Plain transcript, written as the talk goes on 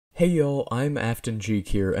Hey y'all, I'm AftonGeek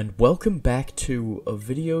here, and welcome back to a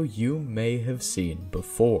video you may have seen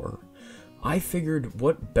before. I figured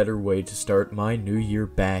what better way to start my new year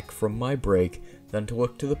back from my break than to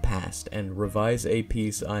look to the past and revise a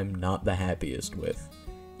piece I'm not the happiest with.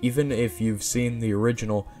 Even if you've seen the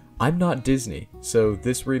original, I'm not Disney, so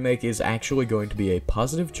this remake is actually going to be a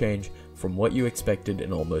positive change from what you expected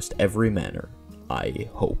in almost every manner. I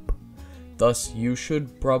hope. Thus, you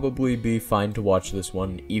should probably be fine to watch this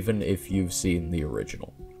one even if you've seen the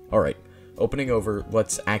original. Alright, opening over,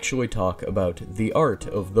 let's actually talk about the art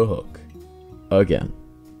of the hook. Again.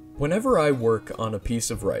 Whenever I work on a piece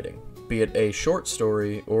of writing, be it a short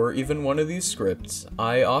story or even one of these scripts,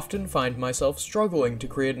 I often find myself struggling to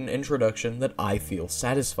create an introduction that I feel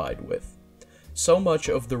satisfied with. So much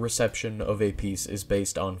of the reception of a piece is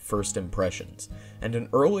based on first impressions, and an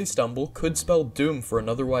early stumble could spell doom for an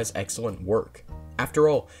otherwise excellent work. After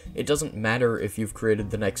all, it doesn't matter if you've created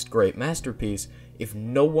the next great masterpiece if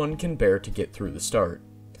no one can bear to get through the start.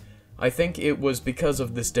 I think it was because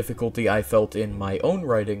of this difficulty I felt in my own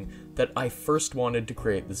writing that I first wanted to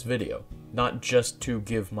create this video, not just to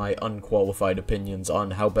give my unqualified opinions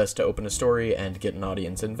on how best to open a story and get an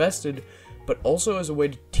audience invested, but also as a way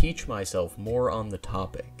to teach myself more on the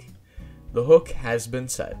topic. The hook has been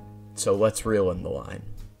set, so let's reel in the line.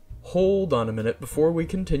 Hold on a minute, before we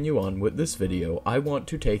continue on with this video, I want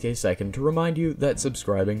to take a second to remind you that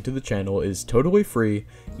subscribing to the channel is totally free,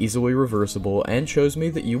 easily reversible, and shows me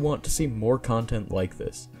that you want to see more content like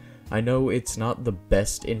this. I know it's not the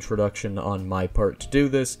best introduction on my part to do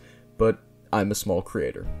this, but I'm a small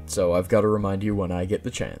creator, so I've got to remind you when I get the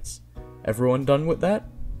chance. Everyone done with that?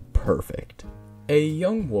 Perfect. A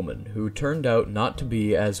young woman who turned out not to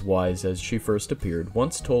be as wise as she first appeared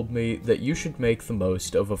once told me that you should make the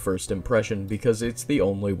most of a first impression because it's the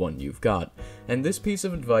only one you've got, and this piece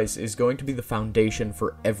of advice is going to be the foundation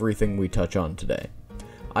for everything we touch on today.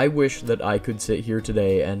 I wish that I could sit here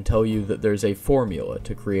today and tell you that there's a formula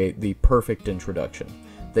to create the perfect introduction,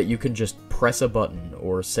 that you can just press a button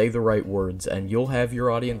or say the right words and you'll have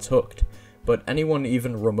your audience hooked. But anyone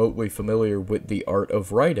even remotely familiar with the art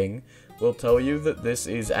of writing will tell you that this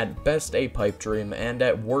is at best a pipe dream and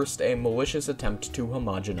at worst a malicious attempt to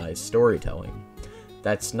homogenize storytelling.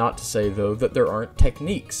 That's not to say, though, that there aren't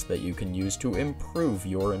techniques that you can use to improve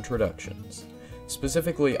your introductions.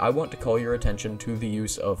 Specifically, I want to call your attention to the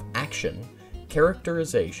use of action,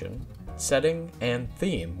 characterization, setting, and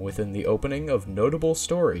theme within the opening of notable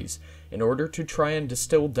stories in order to try and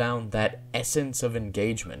distill down that essence of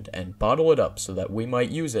engagement and bottle it up so that we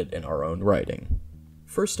might use it in our own writing.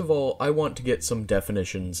 First of all, I want to get some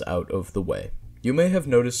definitions out of the way. You may have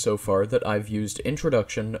noticed so far that I've used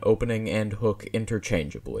introduction, opening, and hook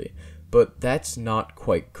interchangeably, but that's not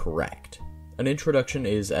quite correct. An introduction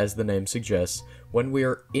is, as the name suggests, when we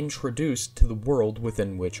are introduced to the world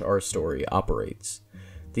within which our story operates.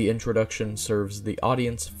 The introduction serves the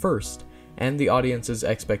audience first, and the audience's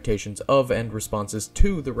expectations of and responses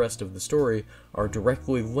to the rest of the story are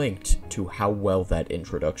directly linked to how well that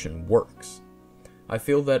introduction works. I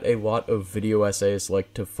feel that a lot of video essayists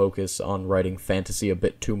like to focus on writing fantasy a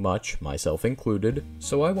bit too much, myself included,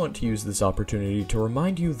 so I want to use this opportunity to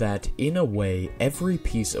remind you that, in a way, every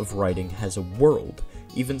piece of writing has a world,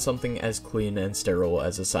 even something as clean and sterile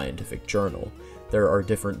as a scientific journal. There are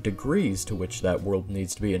different degrees to which that world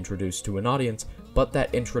needs to be introduced to an audience, but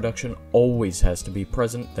that introduction always has to be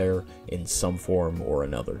present there in some form or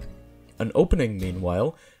another. An opening,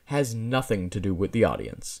 meanwhile, has nothing to do with the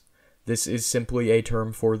audience. This is simply a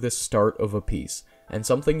term for the start of a piece, and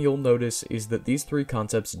something you'll notice is that these three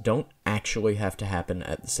concepts don't actually have to happen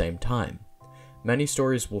at the same time. Many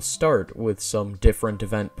stories will start with some different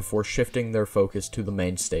event before shifting their focus to the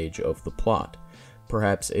main stage of the plot.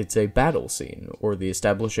 Perhaps it's a battle scene, or the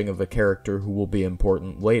establishing of a character who will be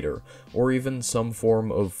important later, or even some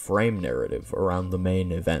form of frame narrative around the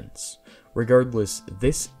main events. Regardless,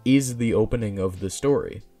 this is the opening of the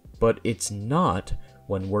story, but it's not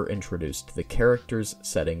when we're introduced to the character's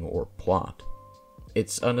setting or plot.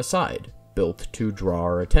 It's an aside, built to draw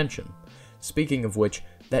our attention. Speaking of which,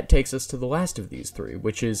 that takes us to the last of these three,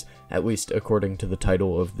 which is, at least according to the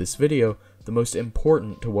title of this video, the most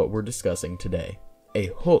important to what we're discussing today. A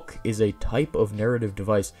hook is a type of narrative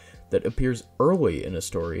device that appears early in a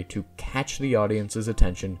story to catch the audience's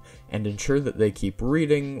attention and ensure that they keep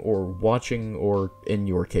reading, or watching, or, in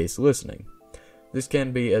your case, listening. This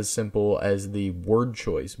can be as simple as the word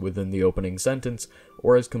choice within the opening sentence,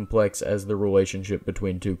 or as complex as the relationship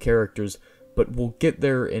between two characters, but we'll get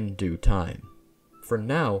there in due time. For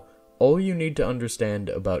now, all you need to understand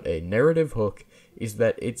about a narrative hook is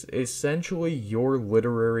that it's essentially your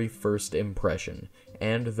literary first impression,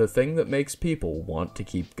 and the thing that makes people want to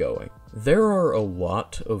keep going. There are a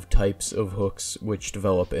lot of types of hooks which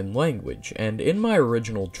develop in language, and in my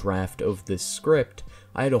original draft of this script,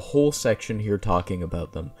 I had a whole section here talking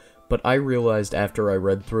about them, but I realized after I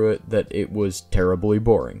read through it that it was terribly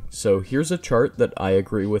boring. So here's a chart that I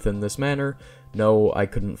agree with in this manner. No, I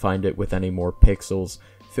couldn't find it with any more pixels.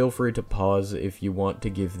 Feel free to pause if you want to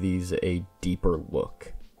give these a deeper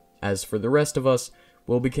look. As for the rest of us,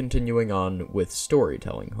 we'll be continuing on with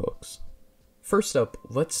storytelling hooks. First up,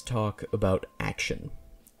 let's talk about action.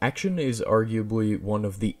 Action is arguably one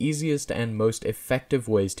of the easiest and most effective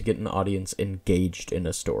ways to get an audience engaged in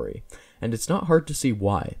a story, and it's not hard to see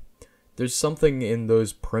why. There's something in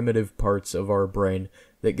those primitive parts of our brain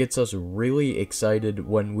that gets us really excited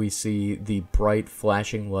when we see the bright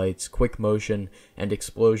flashing lights, quick motion, and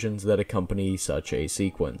explosions that accompany such a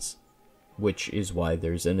sequence. Which is why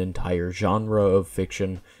there's an entire genre of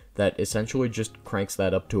fiction that essentially just cranks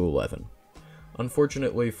that up to 11.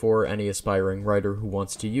 Unfortunately for any aspiring writer who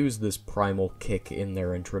wants to use this primal kick in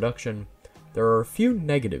their introduction, there are a few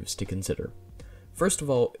negatives to consider. First of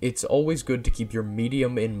all, it's always good to keep your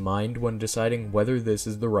medium in mind when deciding whether this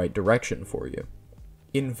is the right direction for you.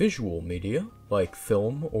 In visual media, like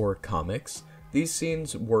film or comics, these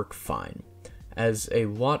scenes work fine, as a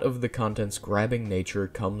lot of the content's grabbing nature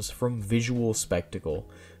comes from visual spectacle,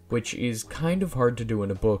 which is kind of hard to do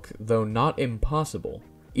in a book, though not impossible.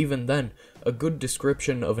 Even then, a good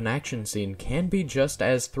description of an action scene can be just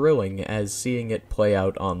as thrilling as seeing it play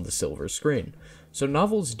out on the silver screen, so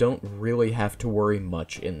novels don't really have to worry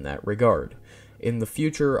much in that regard. In the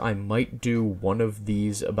future, I might do one of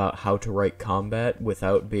these about how to write combat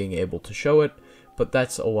without being able to show it, but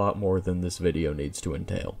that's a lot more than this video needs to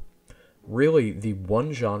entail. Really, the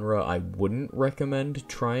one genre I wouldn't recommend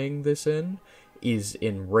trying this in is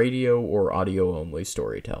in radio or audio-only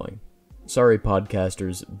storytelling. Sorry,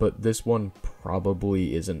 podcasters, but this one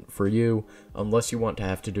probably isn't for you, unless you want to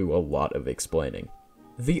have to do a lot of explaining.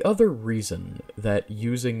 The other reason that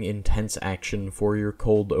using intense action for your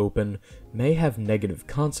cold open may have negative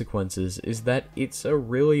consequences is that it's a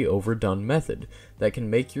really overdone method that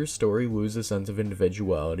can make your story lose a sense of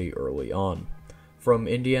individuality early on. From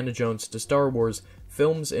Indiana Jones to Star Wars,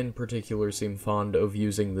 films in particular seem fond of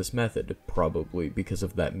using this method, probably because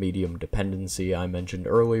of that medium dependency I mentioned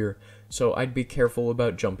earlier, so I'd be careful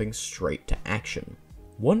about jumping straight to action.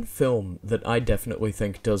 One film that I definitely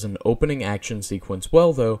think does an opening action sequence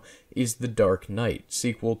well, though, is The Dark Knight,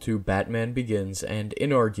 sequel to Batman Begins and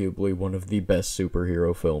inarguably one of the best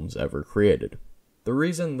superhero films ever created. The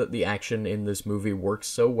reason that the action in this movie works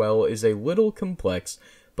so well is a little complex,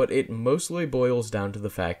 but it mostly boils down to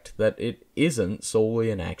the fact that it isn't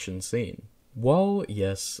solely an action scene. While,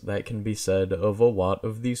 yes, that can be said of a lot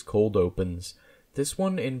of these cold opens, this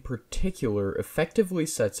one in particular effectively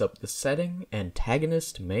sets up the setting,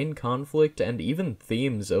 antagonist, main conflict, and even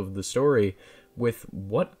themes of the story with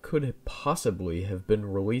what could possibly have been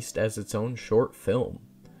released as its own short film.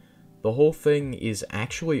 The whole thing is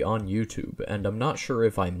actually on YouTube, and I'm not sure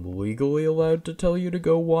if I'm legally allowed to tell you to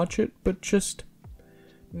go watch it, but just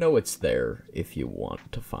know it's there if you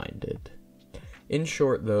want to find it. In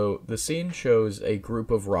short, though, the scene shows a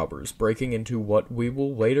group of robbers breaking into what we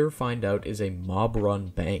will later find out is a mob-run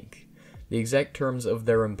bank. The exact terms of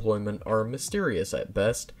their employment are mysterious at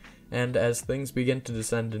best, and as things begin to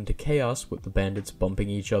descend into chaos with the bandits bumping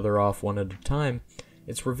each other off one at a time,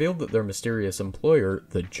 it's revealed that their mysterious employer,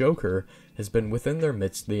 the Joker, has been within their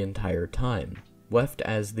midst the entire time, left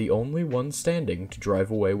as the only one standing to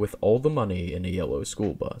drive away with all the money in a yellow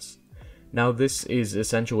school bus. Now, this is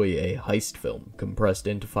essentially a heist film, compressed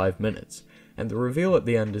into 5 minutes, and the reveal at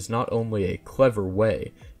the end is not only a clever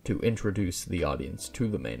way to introduce the audience to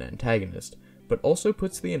the main antagonist, but also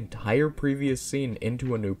puts the entire previous scene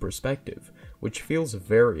into a new perspective, which feels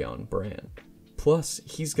very on brand. Plus,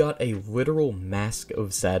 he's got a literal mask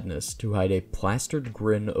of sadness to hide a plastered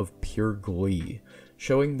grin of pure glee,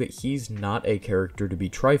 showing that he's not a character to be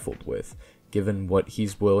trifled with, given what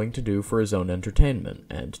he's willing to do for his own entertainment,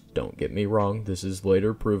 and don't get me wrong, this is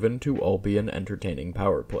later proven to all be an entertaining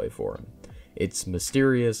power play for him. It's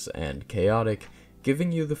mysterious and chaotic,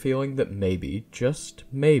 giving you the feeling that maybe, just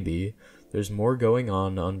maybe, there's more going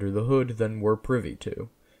on under the hood than we're privy to.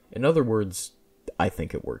 In other words, I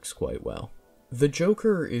think it works quite well. The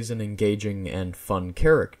Joker is an engaging and fun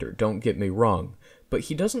character, don't get me wrong, but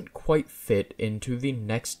he doesn't quite fit into the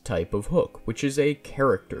next type of hook, which is a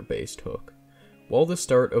character-based hook. While the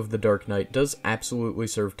start of The Dark Knight does absolutely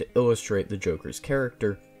serve to illustrate the Joker's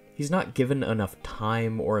character, He's not given enough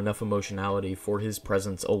time or enough emotionality for his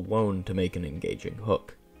presence alone to make an engaging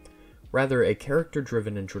hook. Rather, a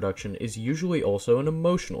character-driven introduction is usually also an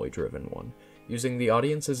emotionally driven one, using the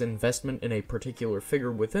audience's investment in a particular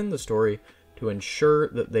figure within the story to ensure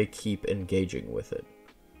that they keep engaging with it.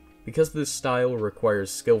 Because this style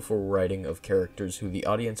requires skillful writing of characters who the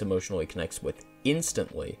audience emotionally connects with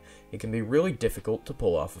instantly, it can be really difficult to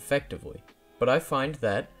pull off effectively. But I find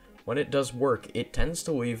that, when it does work, it tends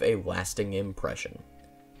to leave a lasting impression.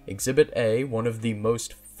 Exhibit A, one of the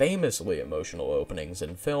most famously emotional openings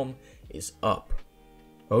in film, is Up.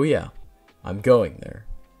 Oh yeah, I'm going there.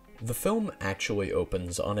 The film actually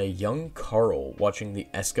opens on a young Carl watching the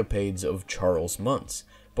escapades of Charles Muntz,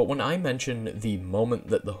 but when I mention the moment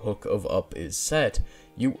that the hook of Up is set,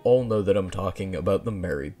 you all know that I'm talking about the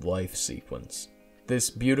married life sequence. This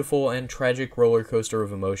beautiful and tragic roller coaster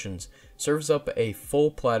of emotions serves up a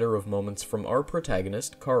full platter of moments from our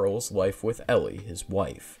protagonist Carl's life with Ellie, his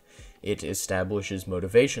wife. It establishes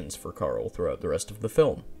motivations for Carl throughout the rest of the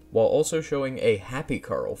film, while also showing a happy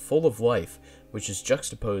Carl full of life, which is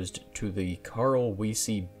juxtaposed to the Carl we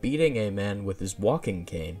see beating a man with his walking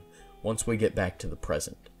cane once we get back to the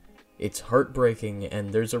present. It's heartbreaking,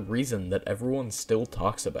 and there's a reason that everyone still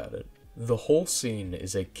talks about it. The whole scene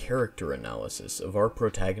is a character analysis of our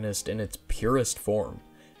protagonist in its purest form,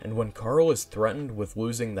 and when Carl is threatened with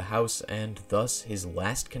losing the house and thus his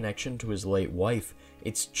last connection to his late wife,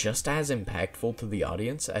 it's just as impactful to the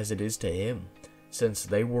audience as it is to him, since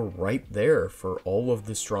they were right there for all of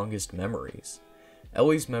the strongest memories.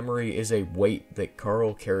 Ellie's memory is a weight that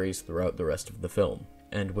Carl carries throughout the rest of the film,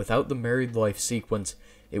 and without the married life sequence,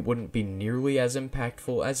 it wouldn't be nearly as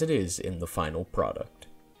impactful as it is in the final product.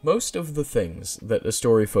 Most of the things that a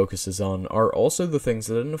story focuses on are also the things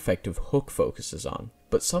that an effective hook focuses on,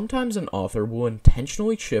 but sometimes an author will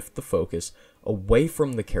intentionally shift the focus away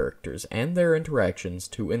from the characters and their interactions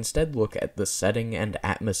to instead look at the setting and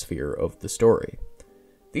atmosphere of the story.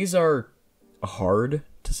 These are hard,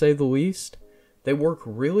 to say the least. They work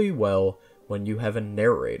really well when you have a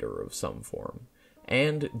narrator of some form,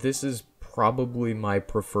 and this is probably my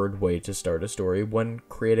preferred way to start a story when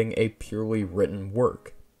creating a purely written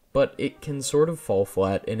work, but it can sort of fall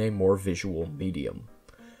flat in a more visual medium.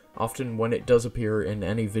 Often when it does appear in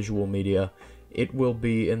any visual media, it will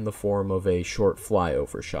be in the form of a short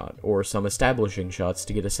flyover shot, or some establishing shots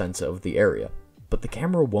to get a sense of the area, but the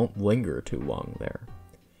camera won't linger too long there.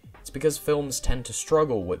 It's because films tend to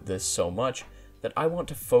struggle with this so much that I want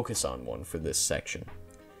to focus on one for this section.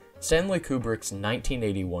 Stanley Kubrick's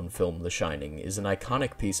 1981 film The Shining is an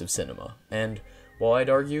iconic piece of cinema, and while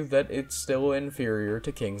I'd argue that it's still inferior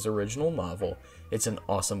to King's original novel, it's an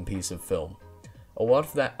awesome piece of film. A lot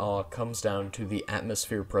of that awe comes down to the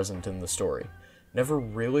atmosphere present in the story, never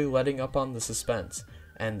really letting up on the suspense,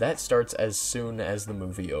 and that starts as soon as the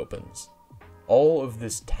movie opens. All of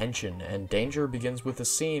this tension and danger begins with a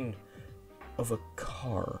scene of a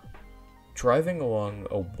car driving along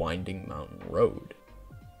a winding mountain road.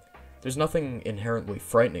 There's nothing inherently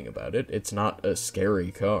frightening about it, it's not a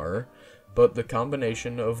scary car, but the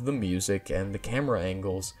combination of the music and the camera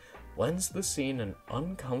angles lends the scene an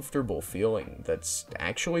uncomfortable feeling that's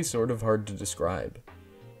actually sort of hard to describe.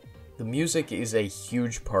 The music is a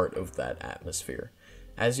huge part of that atmosphere,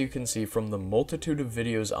 as you can see from the multitude of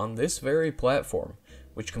videos on this very platform,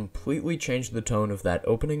 which completely changed the tone of that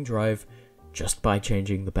opening drive just by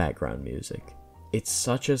changing the background music. It's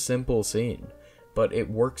such a simple scene, but it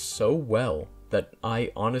works so well that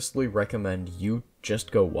I honestly recommend you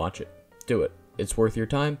just go watch it. Do it. It's worth your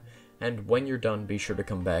time, and when you're done, be sure to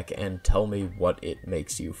come back and tell me what it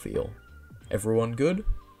makes you feel. Everyone good?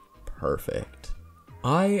 Perfect.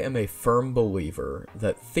 I am a firm believer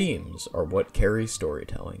that themes are what carry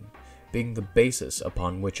storytelling, being the basis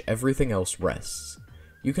upon which everything else rests.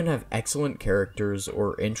 You can have excellent characters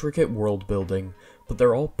or intricate world building, but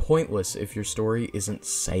they're all pointless if your story isn't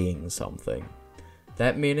saying something.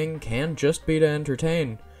 That meaning can just be to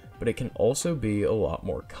entertain, but it can also be a lot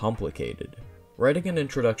more complicated. Writing an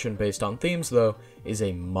introduction based on themes, though, is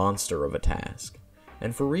a monster of a task,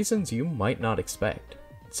 and for reasons you might not expect.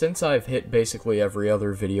 Since I've hit basically every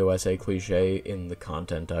other video essay cliché in the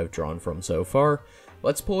content I've drawn from so far,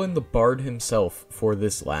 let's pull in the bard himself for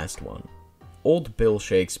this last one. Old Bill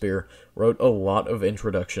Shakespeare wrote a lot of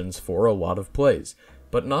introductions for a lot of plays,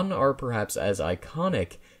 but none are perhaps as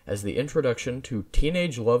iconic as the introduction to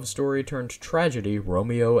teenage love story turned tragedy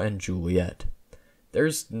Romeo and Juliet.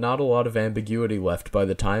 There's not a lot of ambiguity left by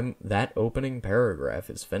the time that opening paragraph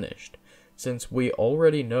is finished, since we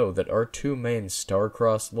already know that our two main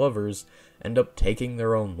star-crossed lovers end up taking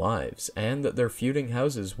their own lives, and that their feuding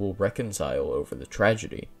houses will reconcile over the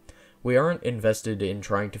tragedy. We aren't invested in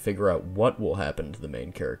trying to figure out what will happen to the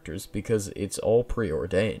main characters, because it's all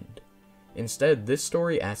preordained. Instead, this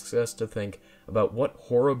story asks us to think about what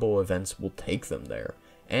horrible events will take them there,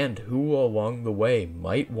 and who along the way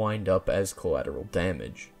might wind up as collateral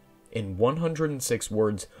damage. In 106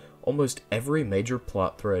 words, almost every major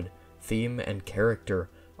plot thread, theme, and character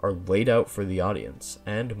are laid out for the audience,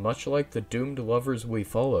 and much like the doomed lovers we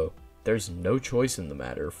follow, there's no choice in the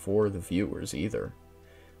matter for the viewers either.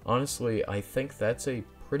 Honestly, I think that's a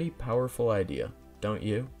pretty powerful idea, don't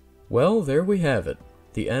you? Well, there we have it,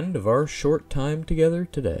 the end of our short time together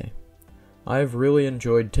today. I've really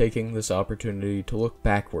enjoyed taking this opportunity to look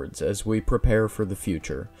backwards as we prepare for the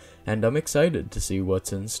future, and I'm excited to see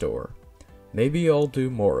what's in store. Maybe I'll do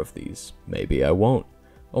more of these, maybe I won't.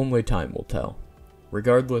 Only time will tell.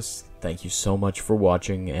 Regardless, thank you so much for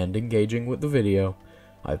watching and engaging with the video.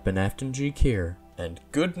 I've been Afton Geek here, and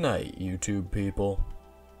good night, YouTube people.